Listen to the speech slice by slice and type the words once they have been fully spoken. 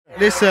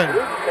Listen.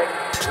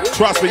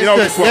 Trust me, you know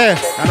this one.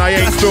 Yeah. And I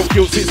ain't felt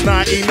guilt since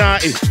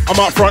 1990. I'm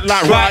up front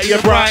like Righty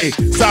and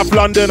Brighty. South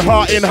London,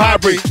 heart in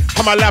Highbury.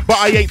 I'm a lad, but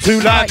I ain't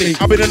too lightly.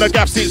 I've been in the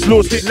gap since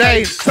Lord Stick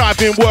Lane.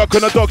 Diving work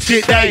on a dog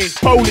shit day.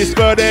 Polish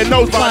bird there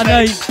knows my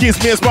name.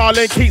 Gives me a smile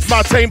and keeps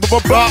my chamber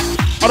but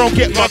I don't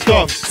get mugged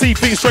off. See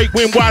things straight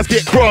when wires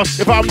get crossed.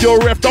 If I'm your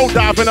ref, don't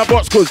dive in a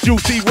box, cause you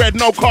see red,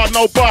 no card,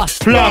 no bus.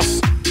 Plus,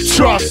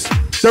 trust.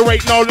 There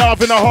ain't no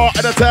love in the heart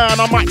of the town.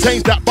 I might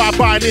change that by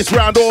buying this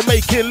round or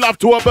making love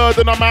to a bird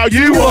and I'm how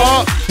you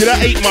are. Did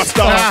I ate my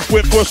stuff?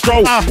 Went for a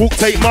stroll,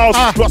 walked 8 miles.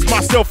 Lost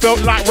myself,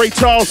 felt like Ray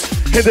Charles.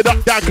 Ended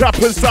up down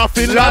Clapham South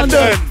in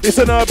London. It's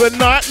an urban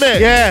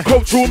nightmare. Yeah.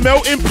 Cultural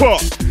melting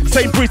pot.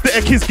 Same bridge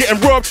that kids getting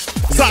robbed.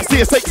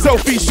 Sightseers take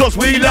selfie shots,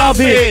 we love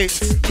it.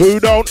 Who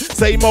don't?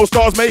 Same old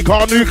stars make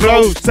our new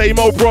clothes. Same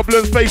old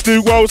problems, face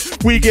new woes.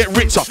 We get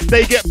richer,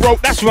 they get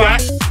broke, that's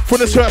right. From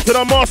the church to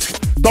the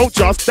mosque, don't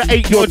just, that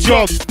ain't your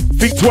job.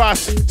 Think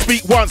twice,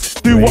 speak once,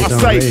 do what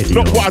I say,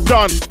 not what I've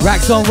done.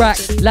 Racks on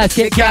racks, lads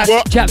get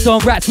gassed. Chaps on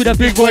rats with a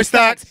big voice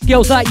stacked.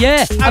 Girls like,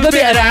 yeah, have a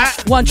bit of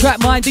that. One track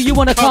mind, do you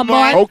wanna come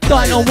mine? Okay.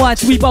 Dine on wine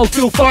so we both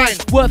feel fine.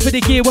 Work for the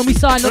gear when we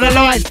sign on the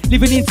line.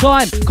 Living in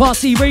time, can't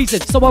see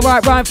reason. So I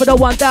write rhyme for the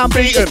one down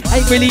beaten.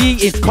 Ain't really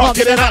eating, can't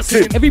get the nuts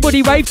in.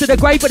 Everybody rave to the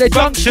grave of the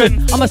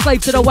junction. I'm a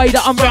slave to the way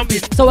that I'm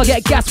rumping. So I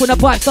get gas when the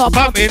pipes start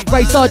pumping.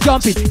 Rays start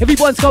jumping.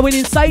 Everyone's going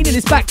insane and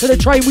it's back to the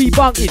train we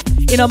bunking.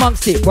 In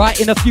amongst it, right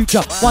in the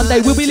future. One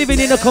day we'll be living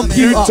in a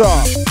computer.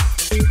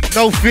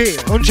 No fear,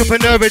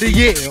 entrepreneur of the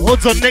year.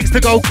 Odds on next to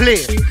go clear.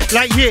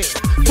 Like yeah,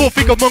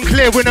 4-figure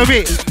Moncler when I'm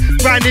here.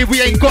 Round here we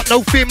ain't got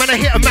no fear. Man, I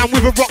hit a man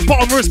with a rock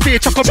bottom or a spear.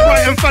 Chuck a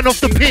Brighton fan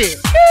off the pier.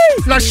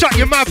 Like shut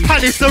your mouth,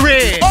 Palace the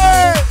rear.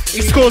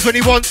 He scores when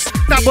he wants.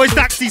 That boy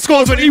Stacks, he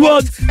scores when he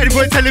wants.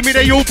 Anyone telling me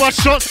they all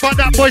bust shots, but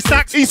that boy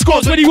Stacks, he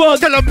scores when he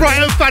wants. Tell a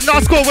Brighton fan, I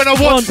score when I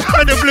want.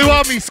 And the Blue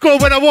Army score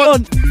when I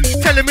want.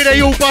 Telling me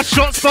they all bust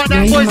shots, but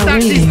that boy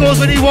Stacks, he scores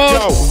when he wants.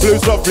 Yo,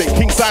 Blues lovely,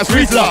 king size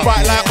Rizzler.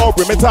 Fight like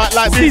Aubrey, me tight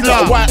like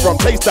Sizzler. White rum,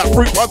 taste that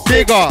fruit punch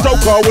bigger.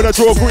 Joker with a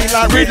draw green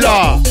like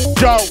Riddler.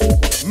 Yo,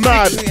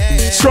 man,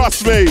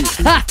 trust me.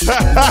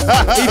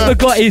 He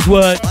forgot his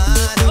word.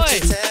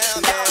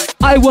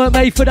 I weren't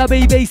made for the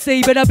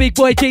BBC, but a big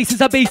boy Jesus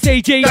a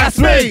BCG. That's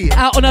me.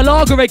 Out on a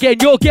lager again,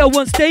 your girl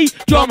wants tea,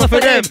 drama for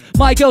them.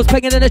 My girl's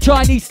pegging in a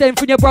Chinese stem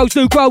from your bros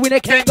do grow in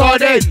a Kent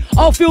garden.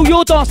 I'll fill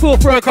your dance floor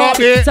for a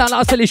carpet. Sound like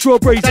I'm selling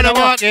strawberries in the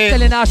market.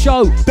 Selling our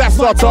show, that's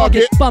our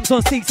target. Bumps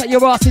on seats at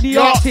your ass in the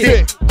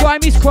Arctic.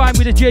 Crime is crime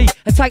with a G,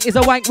 a tank is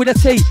a wank with a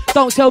T.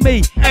 Don't tell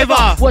me, ever.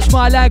 Watch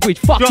my language,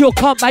 fuck your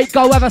cunt mate,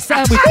 go have a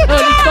sandwich.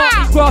 Early start,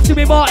 he's grafting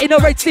with Martin, a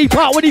Red Sea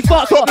part when he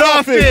fucks. Stop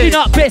laughing. Been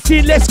up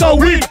betting, let's go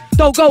win.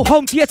 Don't go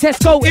home to your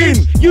test, go in.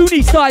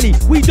 Uni styling,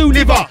 we do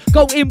liver.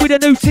 Go in with a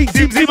new team,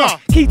 Zim Zimmer.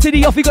 Key to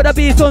the off, we got the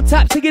beers on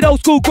tap, singing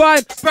old school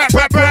grime. Rap,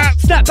 rap, rap.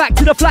 Snap back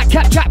to the flat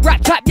cap, chat,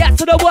 rat, tap, yeah,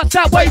 to the what's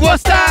that, wait,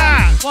 what's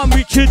that? One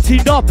Richard,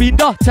 Tinder,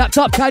 Binder, tapped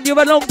up, can you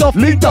along off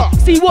Linda?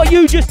 See what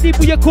you just did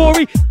with your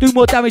Corey? Do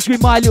more damage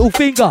with my little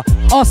finger.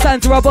 Our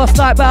stands are a boss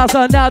like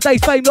Bowser,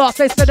 nowadays fame lasts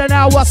less than an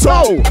hour.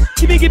 So,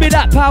 give me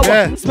that power.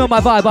 Yeah. Smell my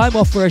vibe, I'm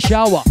off for a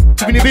shower.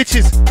 Too many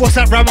bitches, what's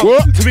that Ramo?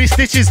 What? Too many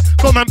stitches,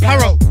 got man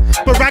Paro.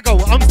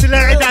 Barago, I'm still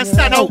letting down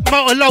Stano.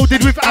 Motor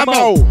loaded with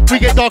ammo. We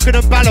get darker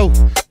than Ballo.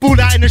 Ball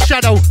out in the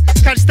shadow.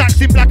 Catch stacks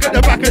in black at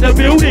the back of the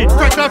building.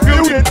 Cracked our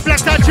building,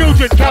 blacked our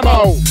children.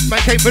 Camo. Man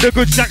came for the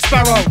good Jack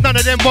Sparrow. None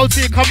of them won't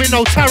see it coming,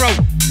 no tarot.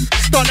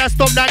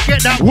 Stop that,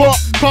 get that. What?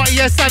 Party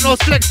yes,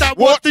 Sanos, flex that.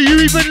 What do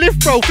you even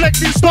lift, bro?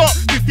 Flexing, stop.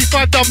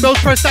 55 dumbbells,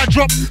 press that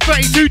drop.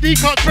 32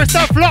 D-cards, press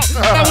that flop.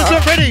 That was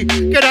not ready.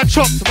 Get that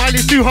chopped.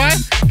 Mileage too high,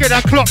 get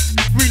that clocked.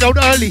 Reload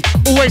early,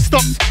 always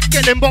stopped.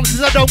 Get them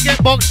boxes, I don't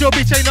get boxed. Your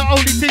bitch ain't the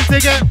only thing to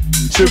get.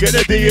 She'll get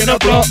the D in a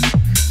block.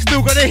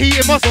 Still got the heat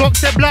in my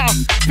socks, step blatter.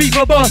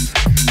 FIFA boss.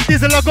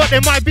 Diesel I got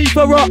them might be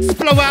for rocks.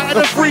 Flow out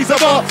of the freezer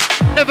box.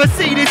 Never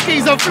see this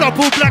geezer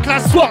flop, all black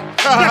like swap.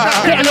 Black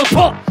like kettle and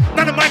pot.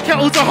 None of my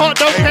kettles are hot,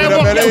 don't care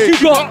what kettles you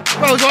got.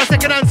 Bros are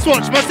second-hand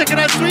swatch, my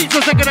second-hand sweets,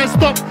 your second-hand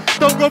stop.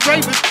 Don't rob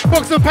ravens,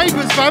 box and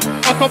papers, fam.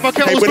 I cut my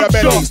kettles from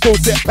shop. Still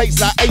set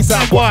pace like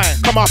ASAP. Why?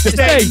 Come off the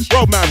stage,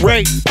 Roadman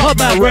Ray,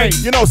 Pubman Ray.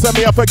 You know, send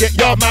me, I forget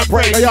Yardman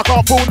Bray. Now you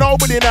can't fool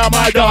nobody now,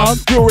 my dog.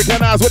 You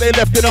recognize what they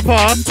left in the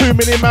past. Too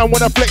many man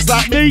wanna flex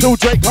like me. Till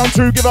Drake come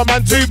true, give a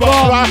man 2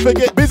 bars. So I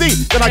forget busy,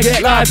 then I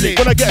get lively.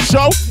 When I get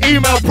show,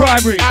 email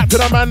primary. Out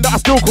to the man that I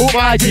still call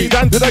my G.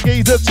 Down to the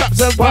geezers, chaps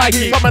and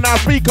pikey. Come and I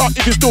speak up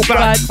if you still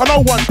bad. I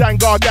know one Dan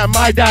God, yeah,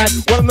 my dad.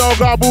 Well, no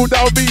garble,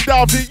 that'll be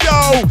Davy.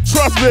 Yo,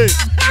 trust me.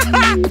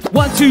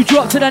 1, 2,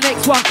 drop to the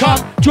next one, come.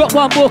 Drop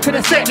one more, cause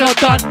the set not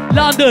done.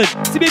 London,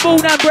 to be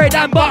born and bread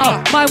and butter.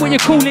 Mind when you're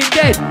calling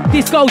dead.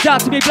 This goes out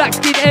to me black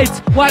skin heads.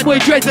 White boy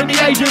dreads and the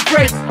Asian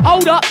friends.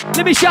 Hold up,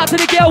 let me shout to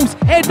the girls.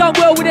 Head done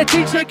well with their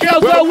teacher,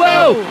 girls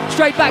well.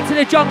 Straight back to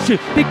the junction.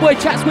 Big boy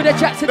chats with the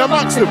chats in the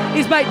monster.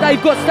 His mate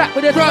Dave got stacked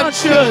with a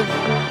truncheon.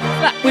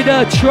 Stacked with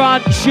a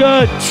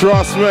truncheon.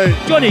 Trust me.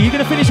 Johnny, you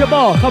gonna finish a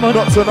bar? Come on.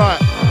 Not tonight.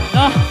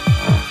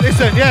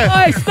 Listen, yeah.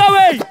 Hey,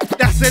 Snowy!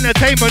 That's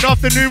entertainment.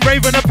 Afternoon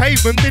rave on the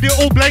pavement. Did it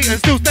all blatant.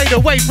 Still stayed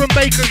away from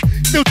bacon.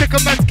 Still take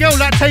a man's girl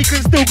like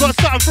Taken. Still got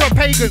something for a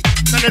pagan.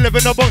 Man, I live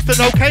in a box to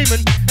no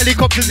Cayman.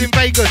 Helicopters in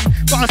Vegas.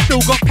 But I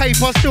still got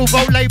paper, still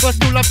vote Labour.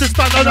 Still love to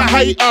stun on a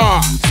hater.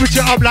 Switch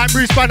it up like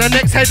Bruce Banner.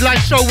 Next headline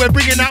show, we're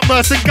bringing out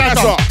Merce and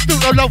Gaza. Still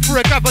no love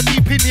for a gather.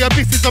 Deep in the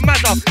abyss is a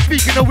matter.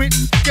 Speaking of which,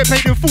 get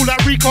paid in full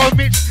like Rico and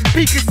Mitch.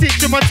 Peak and Stitch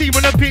and my team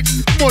on the pitch.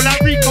 More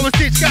like Rico and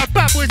Stitch. Got a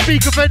bad boy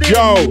speaker for this.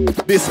 Yo,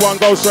 this one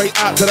goes straight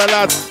out to the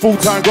lads.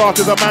 Full-time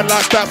grafters, a man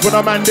like stats. When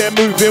a man there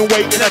moving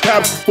weight in a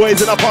cab.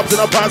 Boys in the pubs and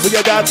the pants with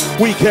your dad.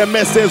 Weekend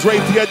messes,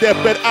 rave to your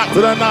deathbed. Out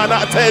to the 9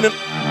 out of 10.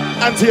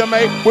 And to your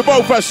mate, we're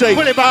both a shake.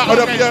 Pull it back,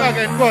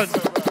 again, go on.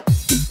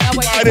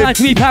 Time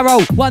to be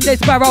Paro, one dead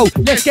sparrow.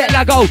 Let's get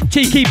Lago,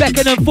 cheeky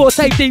Beckenham for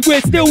safety.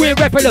 We're still here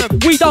repping them.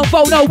 We don't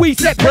vote, no, we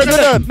set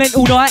president.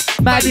 Mental night,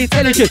 mad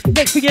intelligent.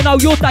 Next thing you know,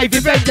 you're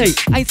David Bentley.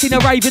 Ain't seen a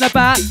raving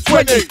about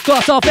 20.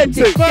 Glass half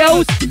empty.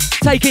 Girls,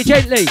 take it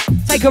gently.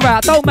 Take her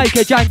out, don't make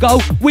her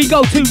Django. We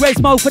go to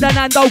Resmo for the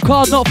Nando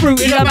card, not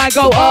fruit in the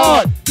mango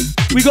hard.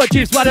 We got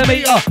chips by the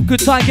meter.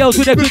 Good time girls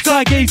with a good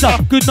time geezer.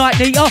 Good night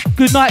Nita,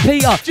 good night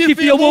Peter. Chip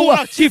for your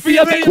water, chip for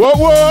your meat.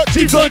 What?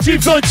 Chips on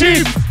chips on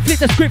chips. Flip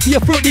the script for your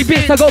fruity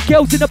bits. I got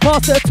girls in the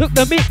past that took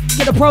the mic.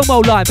 Get the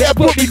promo line, better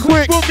book me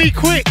quick. Book me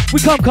quick.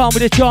 We come calm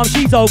with a charm,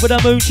 she's over the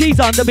moon, she's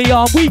under me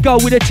arm. We go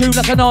with a tune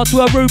like an aunt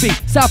to a ruby.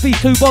 Southeast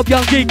 2 Bob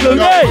Young Gig Blue.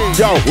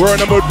 Yo, we're in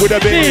the mood with a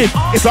bit.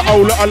 It's a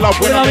whole lot of love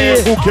when I'm here.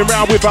 Walking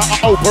round with a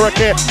opera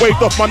care.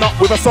 Waved off my nut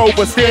with a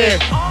sober stare.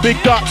 Big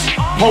Dutch,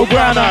 whole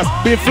brown eyes,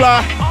 been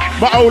fly.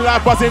 My whole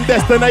life was in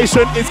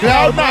destination. It's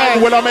cloud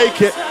 9. Will I make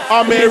it?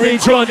 I'm Mary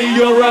Johnny,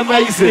 you're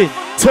amazing.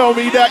 Tell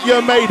me that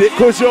you made it,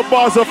 cause your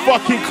bars are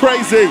fucking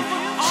crazy.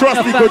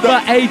 Trust me, good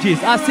for ages.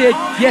 I said,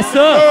 yes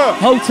sir,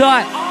 hold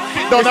tight.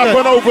 Don't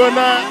happen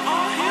overnight.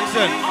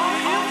 Listen.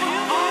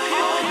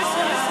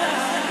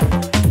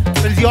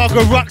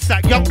 Balenciaga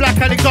rucksack, young black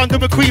Alexander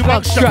McQueen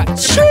rucksack.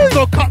 So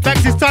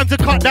cutbacks, it's time to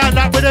cut down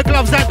like with the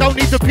gloves that don't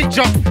need the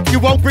picture. You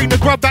won't bring the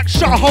grub back,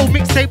 shut a whole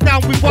mixtape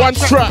down with one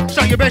track.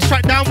 Shut your best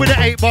track down with an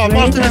 8-bar,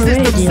 master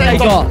the system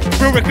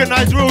saver. Real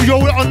recognize real,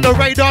 you're on the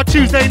radar.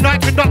 Tuesday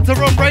night, Conducta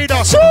on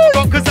radar.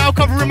 Cause I'll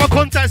cover in my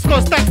contacts,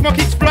 got stacks, my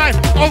kicks flying.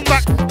 On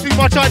back, too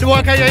much hard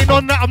work, I ain't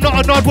on that. I'm not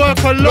a hard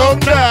worker, long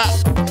that.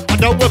 I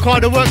don't work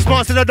hard, I work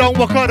smart, so I don't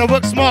work hard, I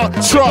work smart.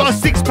 Got a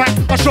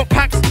 6-pack, I shop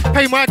packs,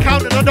 pay my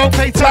account and I don't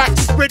pay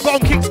tax. Red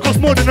bottom kicks cost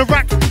more than a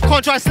rack.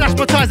 Can't try slash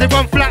my ties, they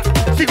run flat.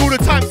 Sing all the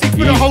time, sing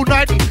for the whole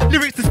 90.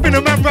 Lyrics to spin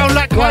a man round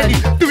like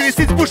Kylie. Doing it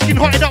since Bushkin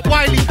hotted up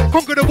Wiley.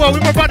 Conquer the world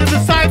with my brothers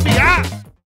beside me,